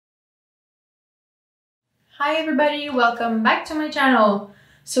Hi everybody, welcome back to my channel.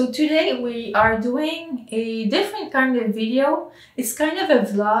 So today we are doing a different kind of video. It's kind of a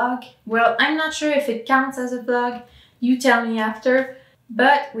vlog. Well, I'm not sure if it counts as a vlog. You tell me after.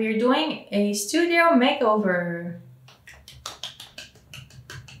 But we're doing a studio makeover.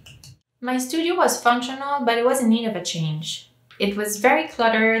 My studio was functional, but it was in need of a change. It was very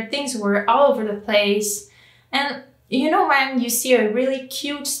cluttered, things were all over the place. And you know when you see a really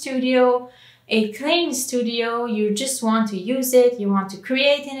cute studio, a clean studio, you just want to use it, you want to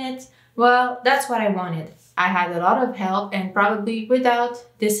create in it. Well, that's what I wanted. I had a lot of help, and probably without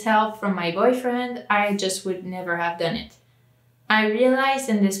this help from my boyfriend, I just would never have done it. I realized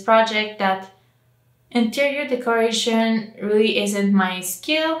in this project that interior decoration really isn't my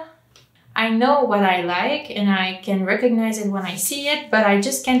skill. I know what I like and I can recognize it when I see it, but I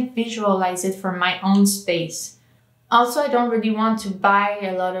just can't visualize it for my own space. Also, I don't really want to buy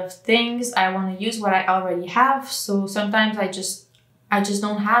a lot of things. I want to use what I already have. So sometimes I just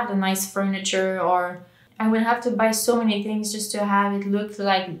don't have the nice furniture, or I would have to buy so many things just to have it look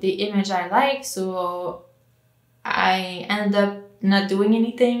like the image I like. So I end up not doing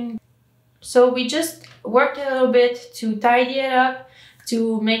anything. So we just worked a little bit to tidy it up,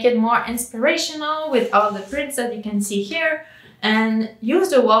 to make it more inspirational with all the prints that you can see here, and use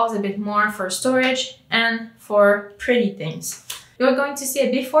the walls a bit more for storage and for pretty things. You're going to see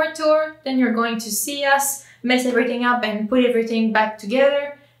a before tour, then you're going to see us mess everything up and put everything back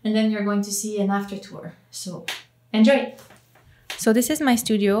together, and then you're going to see an after tour. So enjoy! So this is my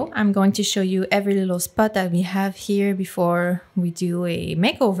studio. I'm going to show you every little spot that we have here before we do a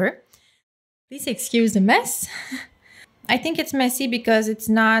makeover. Please excuse the mess. I think it's messy because it's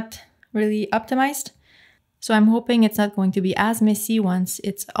not really optimized. So I'm hoping it's not going to be as messy once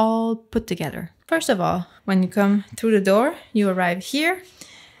it's all put together. First of all, when you come through the door, you arrive here.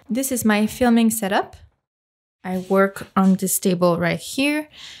 This is my filming setup. I work on this table right here,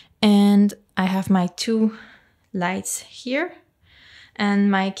 and I have my two lights here,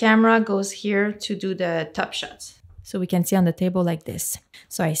 and my camera goes here to do the top shots. So we can see on the table like this.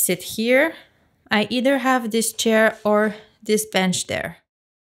 So I sit here. I either have this chair or this bench there.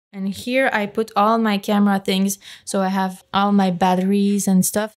 And here I put all my camera things, so I have all my batteries and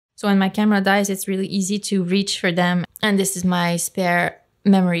stuff. So when my camera dies, it's really easy to reach for them. And this is my spare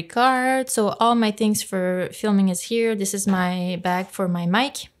memory card. So all my things for filming is here. This is my bag for my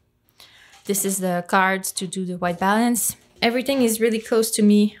mic. This is the cards to do the white balance. Everything is really close to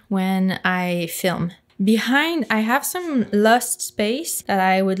me when I film. Behind, I have some lost space that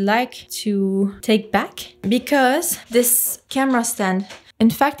I would like to take back because this camera stand,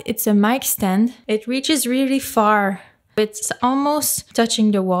 in fact, it's a mic stand. It reaches really far. It's almost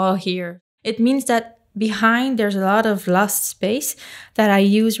touching the wall here. It means that behind there's a lot of lost space that I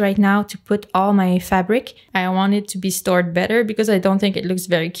use right now to put all my fabric. I want it to be stored better because I don't think it looks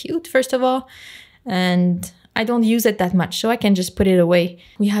very cute, first of all. And I don't use it that much, so I can just put it away.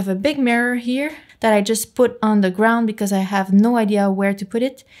 We have a big mirror here that I just put on the ground because I have no idea where to put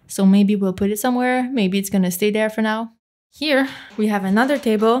it. So maybe we'll put it somewhere. Maybe it's gonna stay there for now. Here we have another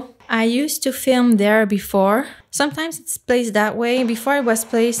table. I used to film there before. Sometimes it's placed that way. Before it was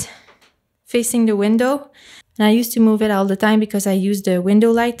placed facing the window. And I used to move it all the time because I use the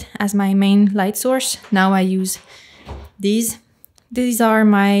window light as my main light source. Now I use these. These are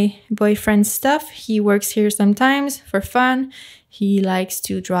my boyfriend's stuff. He works here sometimes for fun. He likes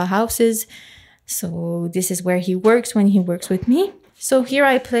to draw houses. So this is where he works when he works with me. So here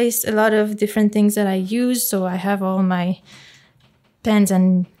I placed a lot of different things that I use. So I have all my pens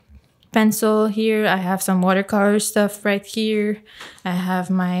and pencil here. I have some watercolor stuff right here. I have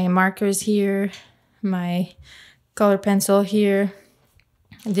my markers here, my color pencil here.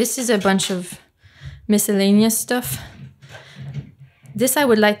 This is a bunch of miscellaneous stuff. This I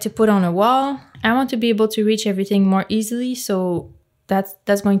would like to put on a wall. I want to be able to reach everything more easily, so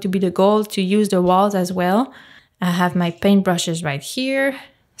that's going to be the goal, to use the walls as well. I have my paintbrushes right here,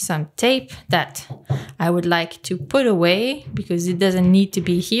 some tape that I would like to put away because it doesn't need to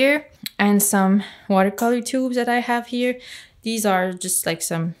be here, and some watercolor tubes that I have here. These are just like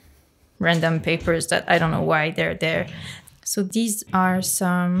some random papers that I don't know why they're there. So these are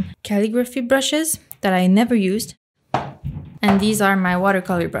some calligraphy brushes that I never used. And these are my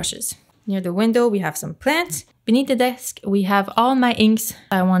watercolor brushes. Near the window, we have some plants. Beneath the desk, we have all my inks.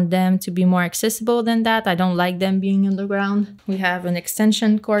 I want them to be more accessible than that. I don't like them being on the ground. We have an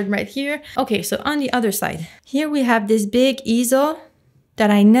extension cord right here. Okay, so on the other side, here we have this big easel that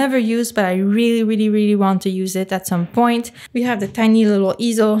I never use, but I really want to use it at some point. We have the tiny little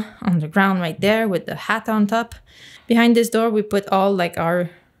easel on the ground right there with the hat on top. Behind this door, we put all like our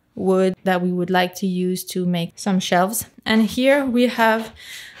wood that we would like to use to make some shelves. And here we have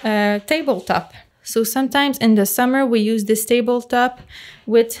a tabletop. So sometimes in the summer we use this tabletop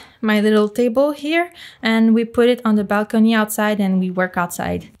with my little table here, and we put it on the balcony outside and we work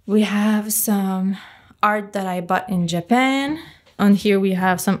outside. We have some art that I bought in Japan. On here we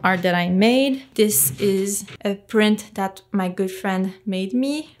have some art that I made. This is a print that my good friend made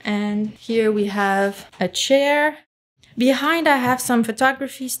me. And here we have a chair. Behind I have some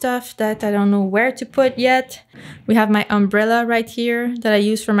photography stuff that I don't know where to put yet. We have my umbrella right here that I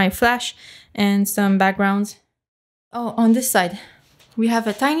use for my flash and some backgrounds. Oh, on this side, we have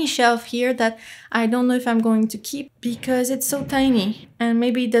a tiny shelf here that I don't know if I'm going to keep because it's so tiny and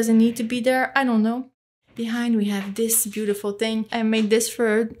maybe it doesn't need to be there. I don't know. Behind we have this beautiful thing. I made this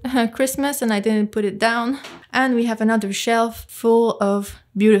for Christmas and I didn't put it down. And we have another shelf full of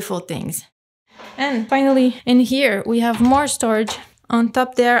beautiful things. And finally, in here, we have more storage. On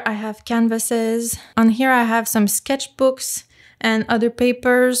top there, I have canvases. On here, I have some sketchbooks and other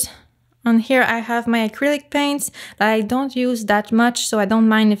papers. On here, I have my acrylic paints that I don't use that much, so I don't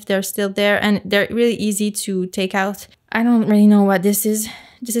mind if they're still there, and they're really easy to take out. I don't really know what this is.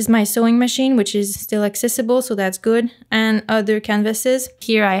 This is my sewing machine, which is still accessible, so that's good. And other canvases.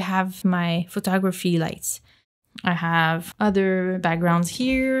 Here I have my photography lights. I have other backgrounds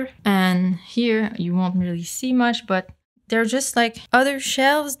here, and here you won't really see much, but they're just like other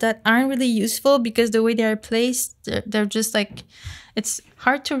shelves that aren't really useful because the way they're placed, they're just like, it's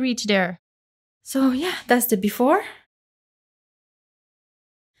hard to reach there. So yeah, that's the before.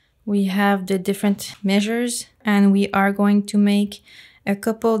 We have the different measures, and we are going to make a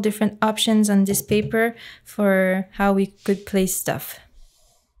couple different options on this paper for how we could place stuff.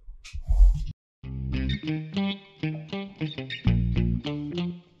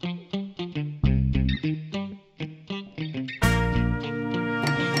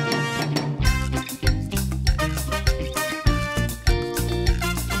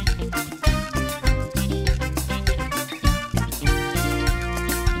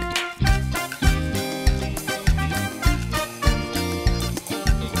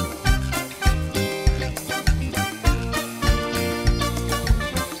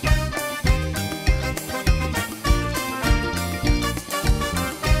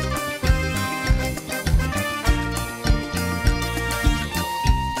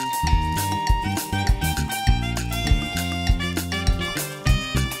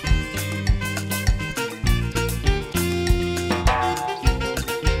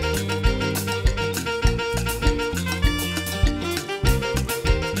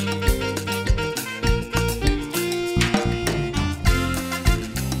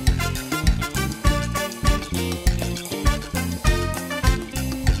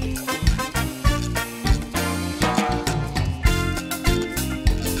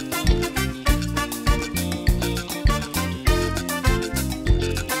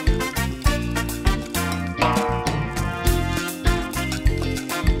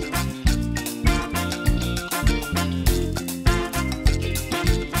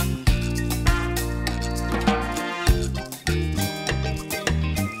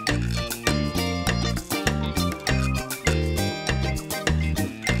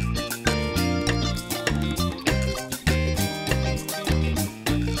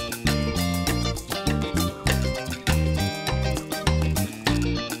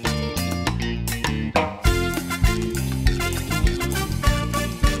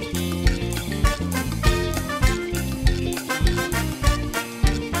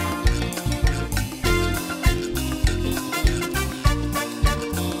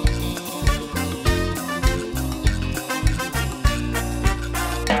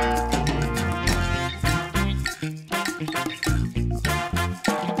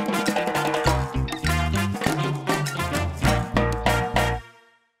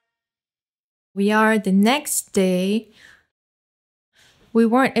 We are the next day. We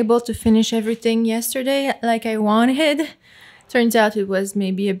weren't able to finish everything yesterday like I wanted. Turns out it was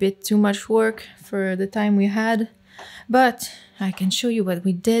maybe a bit too much work for the time we had, but I can show you what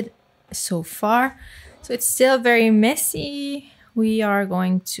we did so far. So it's still very messy. We are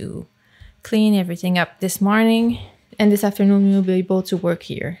going to clean everything up this morning, and this afternoon we'll be able to work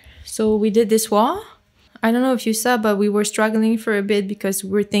here. So we did this wall. I don't know if you saw, but we were struggling for a bit because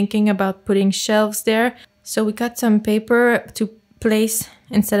we're thinking about putting shelves there. So we cut some paper to place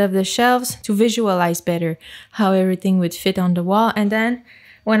instead of the shelves to visualize better how everything would fit on the wall. And then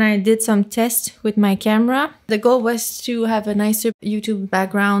when I did some tests with my camera, the goal was to have a nicer YouTube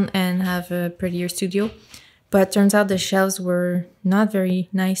background and have a prettier studio. But turns out the shelves were not very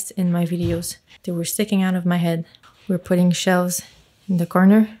nice in my videos. They were sticking out of my head. We're putting shelves in the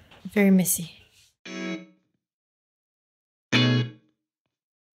corner very messy.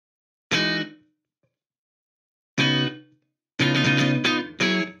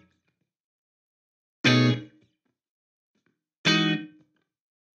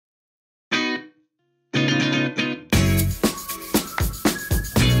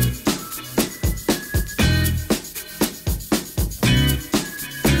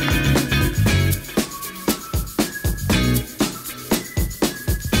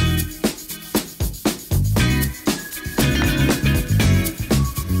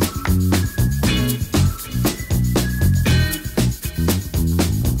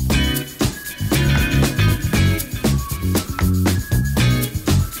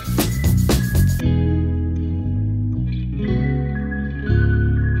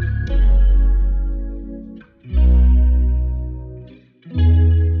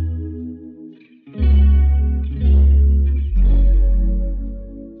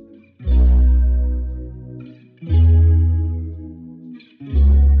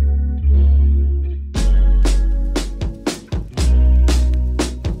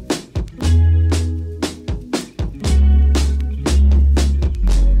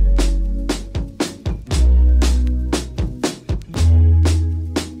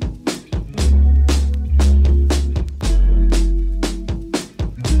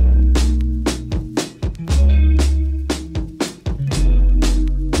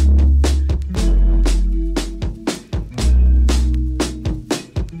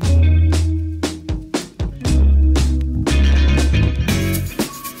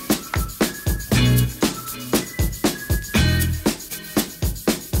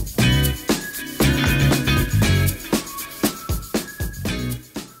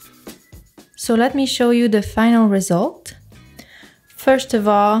 So let me show you the final result. First of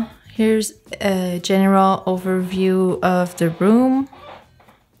all, here's a general overview of the room.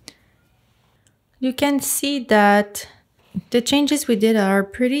 You can see that the changes we did are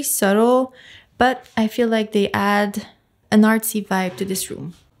pretty subtle, but I feel like they add an artsy vibe to this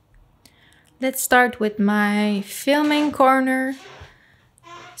room. Let's start with my filming corner.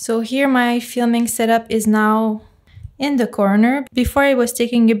 So here my filming setup is now in the corner. Before it was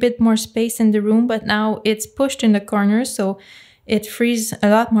taking a bit more space in the room, but now it's pushed in the corner, so it frees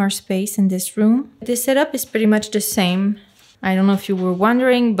a lot more space in this room. This setup is pretty much the same. I don't know if you were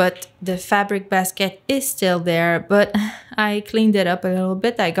wondering, but the fabric basket is still there, but I cleaned it up a little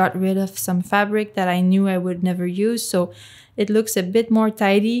bit. I got rid of some fabric that I knew I would never use, so it looks a bit more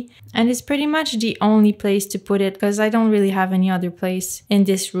tidy, and it's pretty much the only place to put it because I don't really have any other place in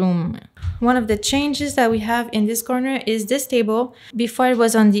this room. One of the changes that we have in this corner is this table. Before it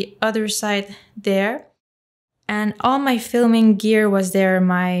was on the other side there, and all my filming gear was there.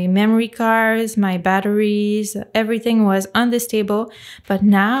 My memory cards, my batteries, everything was on this table, but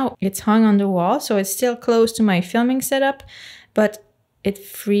now it's hung on the wall, so it's still close to my filming setup, but it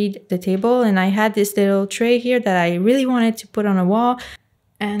freed the table, and I had this little tray here that I really wanted to put on a wall,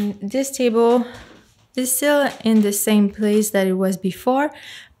 and this table is still in the same place that it was before,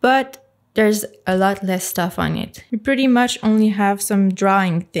 but there's a lot less stuff on it. We pretty much only have some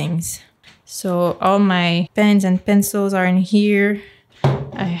drawing things. So all my pens and pencils are in here.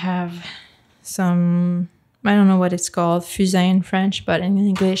 I have some, I don't know what it's called, fusain in French, but in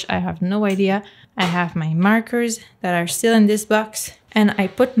English I have no idea. I have my markers that are still in this box, and I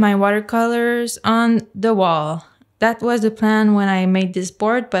put my watercolors on the wall. That was the plan when I made this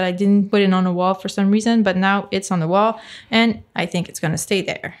board, but I didn't put it on the wall for some reason, but now it's on the wall and I think it's gonna stay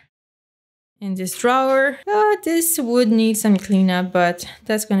there. In this drawer, this would need some cleanup, but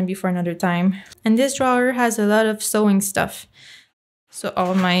that's gonna be for another time. And this drawer has a lot of sewing stuff. So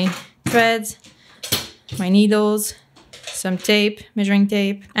all my threads, my needles, some tape, measuring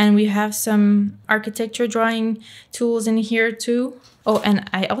tape, and we have some architecture drawing tools in here too. Oh, and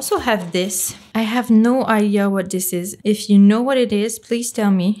I also have this. I have no idea what this is. If you know what it is, please tell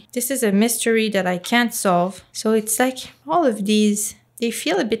me. This is a mystery that I can't solve. So it's like all of these, they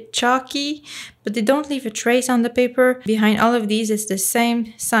feel a bit chalky, but they don't leave a trace on the paper. Behind all of these is the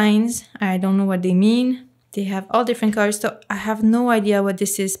same signs. I don't know what they mean. They have all different colors, so I have no idea what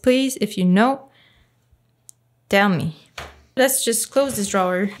this is. Please, if you know, tell me. Let's just close this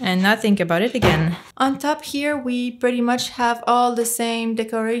drawer and not think about it again. On top here, we pretty much have all the same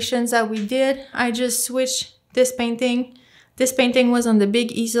decorations that we did. I just switched this painting. This painting was on the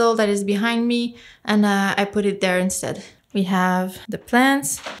big easel that is behind me, and I put it there instead. We have the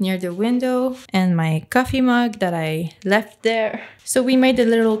plants near the window and my coffee mug that I left there. So we made a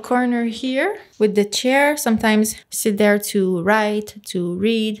little corner here with the chair. Sometimes sit there to write, to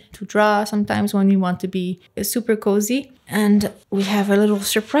read, to draw, sometimes when we want to be super cozy. And we have a little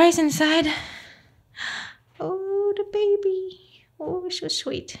surprise inside. Oh, the baby. Oh, so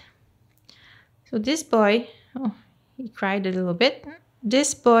sweet. So this boy, oh, he cried a little bit.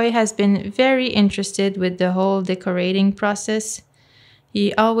 This boy has been very interested with the whole decorating process.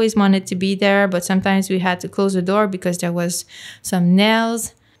 He always wanted to be there, but sometimes we had to close the door because there was some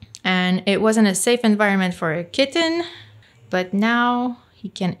nails and it wasn't a safe environment for a kitten. But now he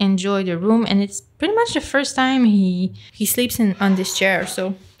can enjoy the room, and it's pretty much the first time he sleeps on this chair,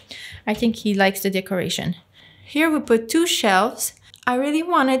 so I think he likes the decoration. Here we put 2 shelves. I really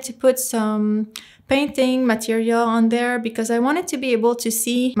wanted to put some painting material on there because I wanted to be able to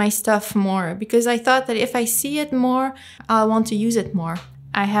see my stuff more, because I thought that if I see it more, I'll want to use it more.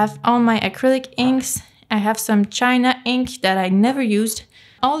 I have all my acrylic inks. I have some China ink that I never used.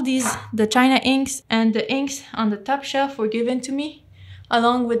 All these, the China inks and the inks on the top shelf were given to me,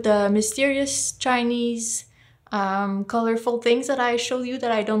 along with the mysterious Chinese colorful things that I showed you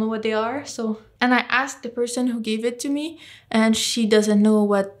that I don't know what they are. And I asked the person who gave it to me, and she doesn't know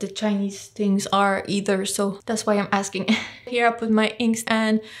what the Chinese things are either, so that's why I'm asking. Here I put my inks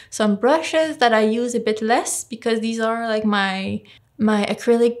and some brushes that I use a bit less because these are like my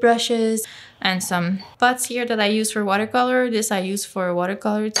acrylic brushes, and some pots here that I use for watercolor. This I use for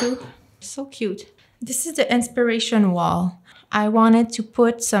watercolor too. So cute. This is the inspiration wall. I wanted to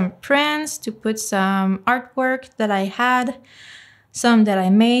put some prints, to put some artwork that I had, some that I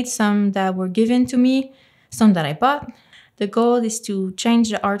made, some that were given to me, some that I bought. The goal is to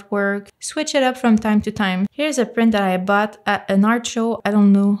change the artwork, switch it up from time to time. Here's a print that I bought at an art show. I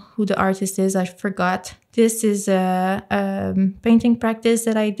don't know who the artist is, I forgot. This is a painting practice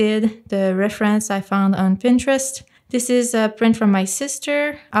that I did, the reference I found on Pinterest. This is a print from my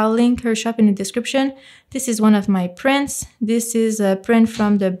sister. I'll link her shop in the description. This is one of my prints. This is a print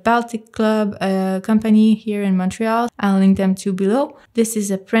from the Baltic Club company here in Montreal. I'll link them too below. This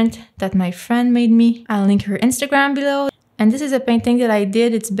is a print that my friend made me. I'll link her Instagram below. And this is a painting that I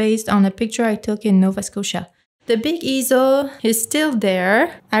did. It's based on a picture I took in Nova Scotia. The big easel is still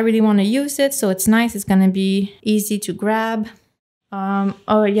there. I really want to use it, so it's nice. It's gonna be easy to grab.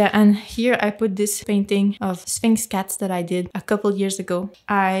 Oh yeah, and here I put this painting of Sphinx cats that I did a couple years ago.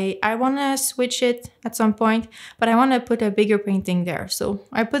 I want to switch it at some point, but I want to put a bigger painting there. So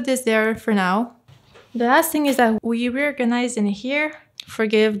I put this there for now. The last thing is that we reorganized in here.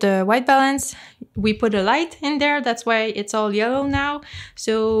 Forgive the white balance. We put a light in there. That's why it's all yellow now.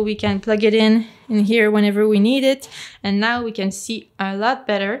 So we can plug it in here whenever we need it. And now we can see a lot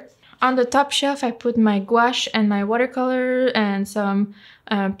better. On the top shelf, I put my gouache and my watercolor and some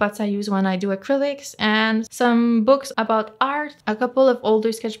pots I use when I do acrylics, and some books about art, a couple of older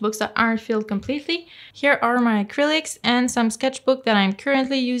sketchbooks that aren't filled completely. Here are my acrylics and some sketchbook that I'm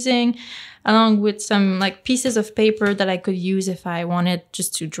currently using, along with some like pieces of paper that I could use if I wanted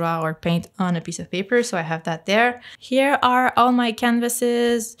just to draw or paint on a piece of paper. So I have that there. Here are all my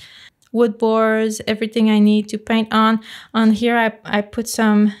canvases, wood boards, everything I need to paint on. On here I put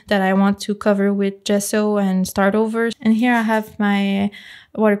some that I want to cover with gesso and start over. And here I have my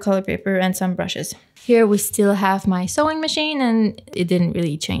watercolor paper and some brushes. Here we still have my sewing machine, and it didn't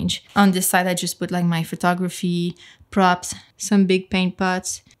really change. On this side I just put like my photography props, some big paint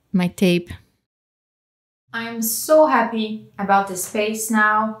pots, my tape. I'm so happy about this space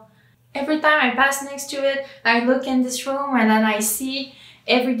now. Every time I pass next to it, I look in this room and then I see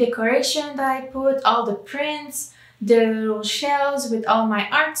every decoration that I put, all the prints, the little shelves with all my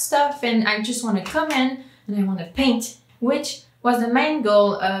art stuff, and I just want to come in and I want to paint, which was the main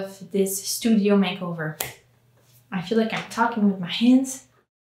goal of this studio makeover. I feel like I'm talking with my hands.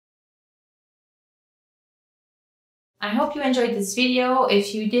 I hope you enjoyed this video.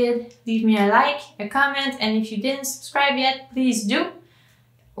 If you did, leave me a like, a comment, and if you didn't subscribe yet, please do.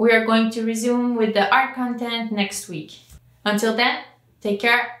 We are going to resume with the art content next week. Until then, take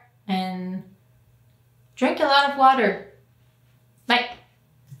care and drink a lot of water. Bye.